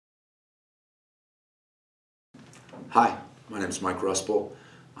Hi, my name is Mike Ruspel.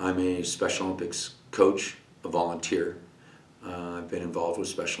 I'm a Special Olympics coach, a volunteer. I've been involved with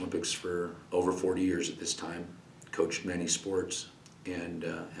Special Olympics for over 40 years at this time, coached many sports, and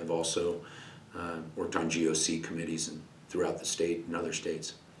have also worked on GOC committees throughout the state and other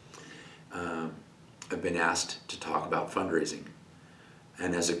states. I've been asked to talk about fundraising.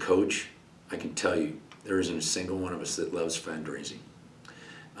 And as a coach, I can tell you, there isn't a single one of us that loves fundraising.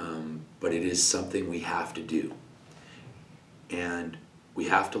 But it is something we have to do. And we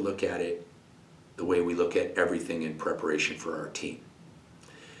have to look at it the way we look at everything in preparation for our team.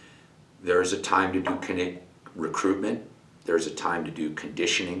 There's a time to do recruitment. There's a time to do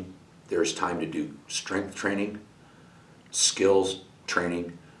conditioning. There's time to do strength training, skills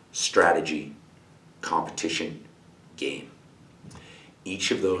training, strategy, competition, game.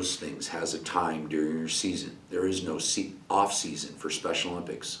 Each of those things has a time during your season. There is no off season for Special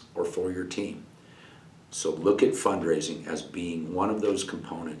Olympics or for your team. So look at fundraising as being one of those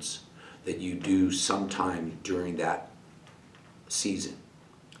components that you do sometime during that season.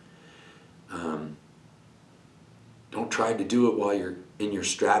 Don't try to do it while you're in your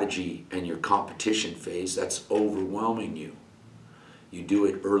strategy and your competition phase. That's overwhelming you. You do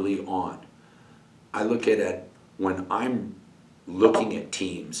it early on. I look at it when I'm looking at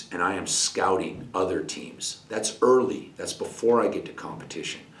teams and I am scouting other teams. That's early. That's before I get to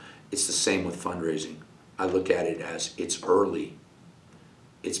competition. It's the same with fundraising. I look at it as it's early.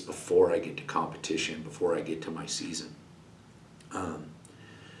 It's before I get to competition, before I get to my season. A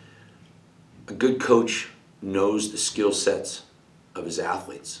good coach knows the skill sets of his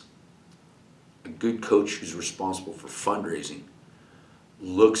athletes. A good coach who's responsible for fundraising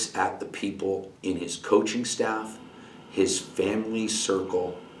looks at the people in his coaching staff, his family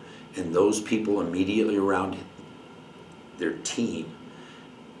circle, and those people immediately around their team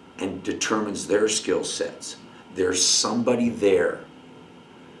and determines their skill sets. There's somebody there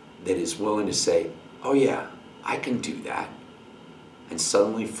that is willing to say, oh yeah, I can do that. And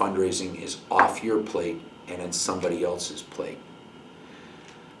suddenly fundraising is off your plate and on somebody else's plate.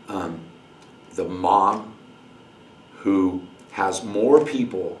 The mom who has more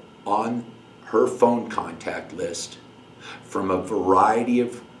people on her phone contact list from a variety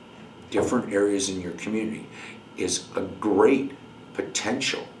of different areas in your community is a great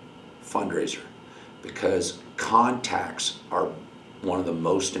potential fundraiser, because contacts are one of the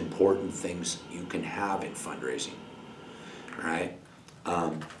most important things you can have in fundraising, right?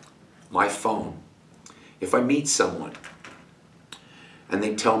 My phone, if I meet someone and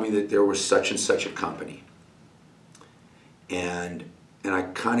they tell me that there was such and such a company, and I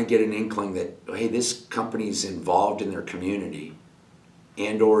kind of get an inkling that, hey, this company's involved in their community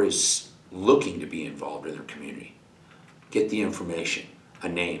and or is looking to be involved in their community, get the information, a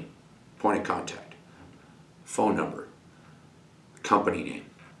name, point of contact, phone number, company name.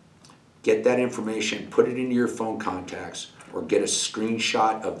 Get that information, put it into your phone contacts, or get a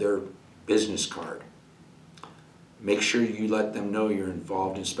screenshot of their business card. Make sure you let them know you're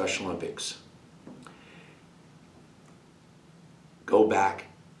involved in Special Olympics. Go back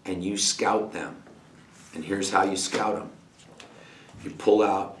and you scout them. And here's how you scout them. You pull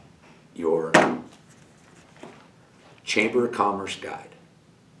out your Chamber of Commerce guide,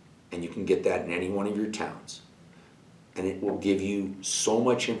 and you can get that in any one of your towns. And it will give you so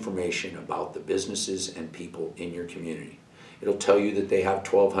much information about the businesses and people in your community. It'll tell you that they have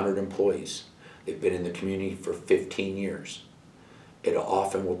 1,200 employees. They've been in the community for 15 years. It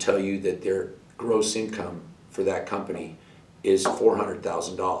often will tell you that their gross income for that company is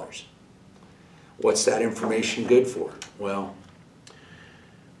 $400,000. What's that information good for? Well,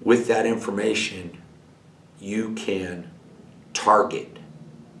 with that information, you can target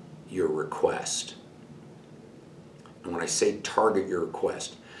your request. And when I say target your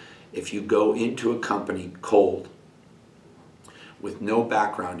request, if you go into a company cold with no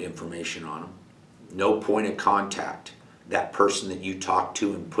background information on them, no point of contact, that person that you talked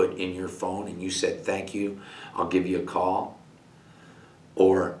to and put in your phone and you said, thank you, I'll give you a call,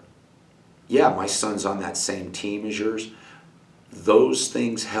 or, yeah, my son's on that same team as yours, those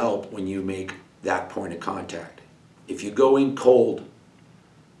things help when you make that point of contact. If you go in cold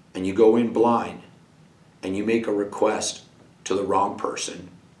and you go in blind and you make a request to the wrong person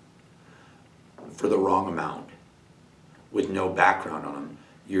for the wrong amount with no background on them,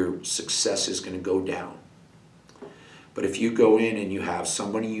 your success is going to go down. But if you go in and you have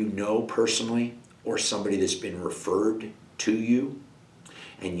somebody you know personally or somebody that's been referred to you,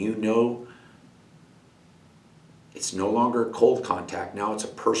 and you know it's no longer a cold contact, now it's a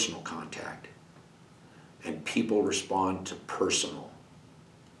personal contact. And people respond to personal.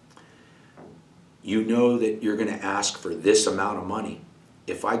 You know that you're going to ask for this amount of money.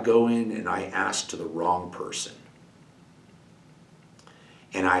 If I go in and I ask to the wrong person,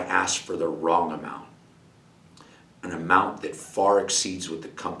 and I ask for the wrong amount, an amount that far exceeds what the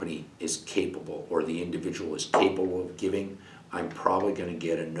company is capable or the individual is capable of giving, I'm probably going to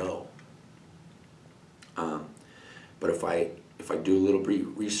get a no. But if I do a little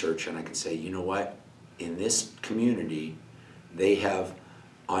research and I can say, you know what, in this community, they have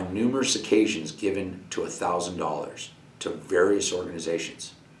on numerous occasions given to $1,000 to various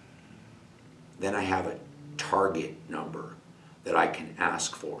organizations, then I have a target number that I can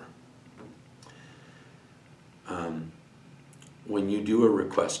ask for. When you do a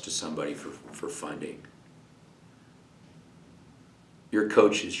request to somebody for funding, your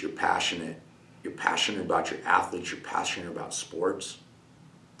coaches, you're passionate about your athletes, you're passionate about sports.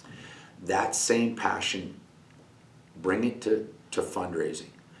 That same passion, bring it to fundraising,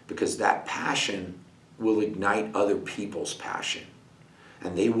 because that passion will ignite other people's passion,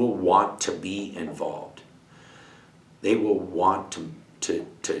 and they will want to be involved. They will want to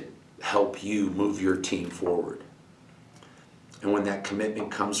help you move your team forward. And when that commitment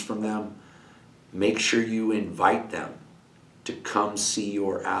comes from them, make sure you invite them to come see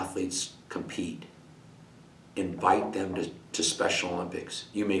your athletes compete. Invite them to Special Olympics.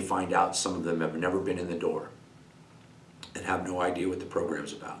 You may find out some of them have never been in the door and have no idea what the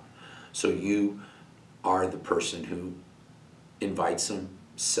program's about. So you are the person who invites them,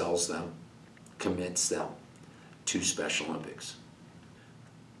 sells them, commits them to Special Olympics.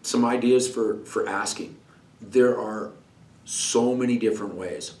 Some ideas for asking. There are so many different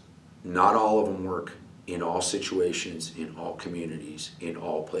ways. Not all of them work in all situations, in all communities, in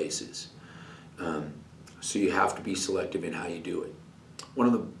all places. So you have to be selective in how you do it. One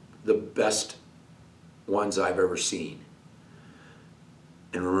of the best ones I've ever seen,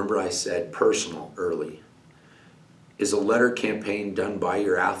 and remember I said personal early, is a letter campaign done by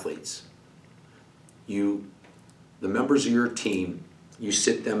your athletes. The members of your team, you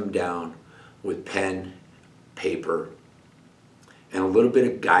sit them down with pen, paper, and a little bit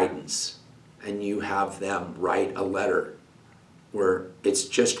of guidance, and you have them write a letter where it's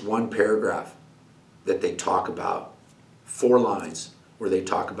just one paragraph that they talk about, 4 lines, where they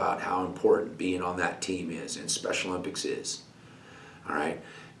talk about how important being on that team is and Special Olympics is. All right?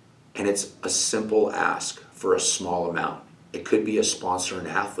 And it's a simple ask for a small amount. It could be a sponsor an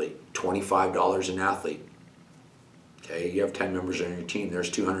athlete, $25 an athlete. Okay, you have 10 members on your team, there's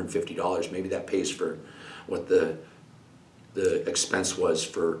 $250. Maybe that pays for what the expense was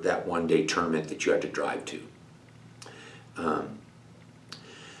for that one-day tournament that you had to drive to.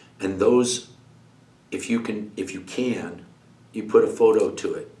 And those, if you can, you put a photo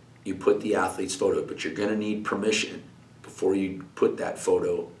to it. You put the athlete's photo, but you're going to need permission before you put that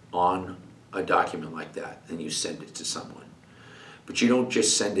photo on a document like that, and you send it to someone. But you don't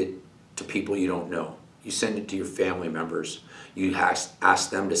just send it to people you don't know. You send it to your family members. You ask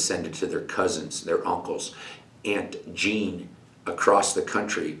them to send it to their cousins, their uncles. Aunt Jean across the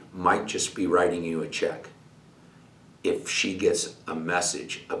country might just be writing you a check if she gets a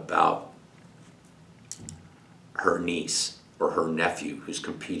message about her niece or her nephew who's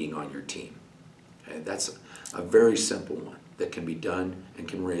competing on your team. Okay, that's a very simple one that can be done and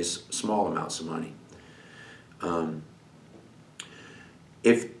can raise small amounts of money.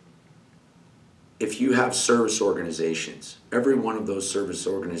 If you have service organizations, every one of those service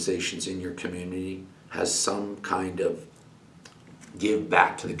organizations in your community has some kind of give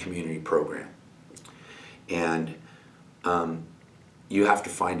back to the community program. And you have to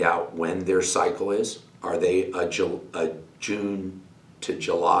find out when their cycle is. Are they a June to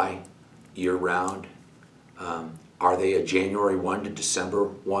July year-round? Are they a January 1 to December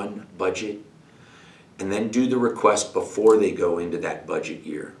 1 budget? And then do the request before they go into that budget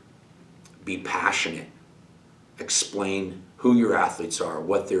year. Be passionate. Explain who your athletes are,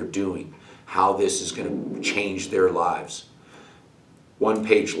 what they're doing, how this is going to change their lives.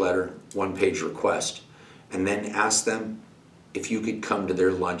 1-page letter, 1-page request. And then ask them if you could come to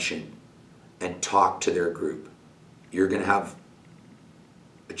their luncheon and talk to their group. You're going to have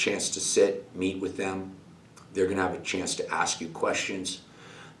a chance to sit, meet with them. They're going to have a chance to ask you questions.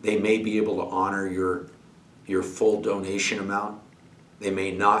 They may be able to honor your full donation amount. They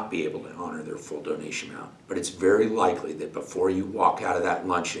may not be able to honor their full donation amount, but it's very likely that before you walk out of that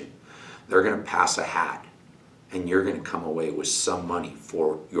luncheon, they're going to pass a hat and you're going to come away with some money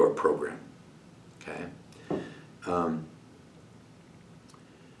for your program. Okay?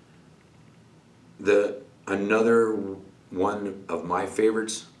 Another one of my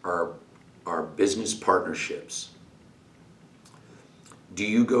favorites are business partnerships. Do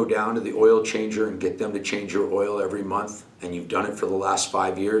you go down to the oil changer and get them to change your oil every month, and you've done it for the last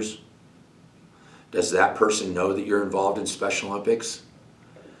 5 years? Does that person know that you're involved in Special Olympics?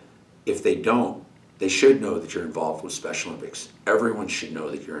 If they don't, they should know that you're involved with Special Olympics. Everyone should know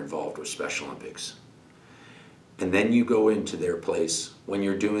that you're involved with Special Olympics. And then you go into their place when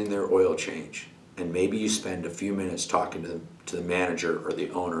you're doing their oil change, and maybe you spend a few minutes talking to the manager or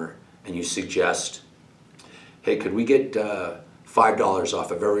the owner, and you suggest, hey, could we get $5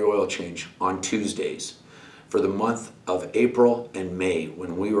 off of every oil change on Tuesdays for the month of April and May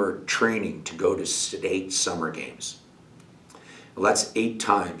when we were training to go to state summer games? Well, that's 8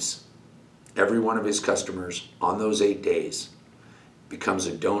 times. Every one of his customers on those 8 days becomes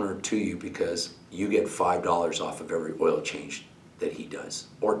a donor to you because you get $5 off of every oil change that he does,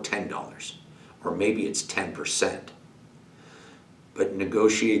 or $10, or maybe it's 10%. But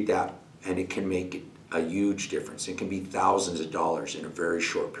negotiate that, and it can make a huge difference. It can be thousands of dollars in a very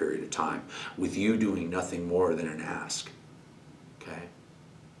short period of time with you doing nothing more than an ask. Okay?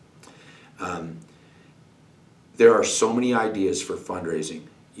 There are so many ideas for fundraising.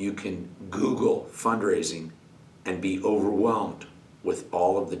 You can Google fundraising and be overwhelmed with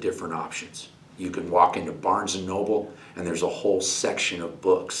all of the different options. You can walk into Barnes & Noble and there's a whole section of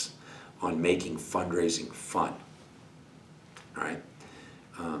books on making fundraising fun. All right?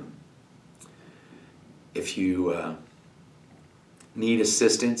 If you need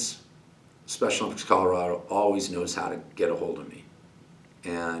assistance, Special Olympics Colorado always knows how to get a hold of me.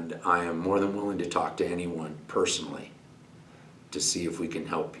 And I am more than willing to talk to anyone personally to see if we can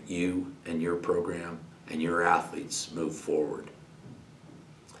help you and your program and your athletes move forward.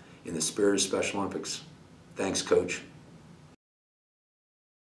 In the spirit of Special Olympics, thanks, Coach.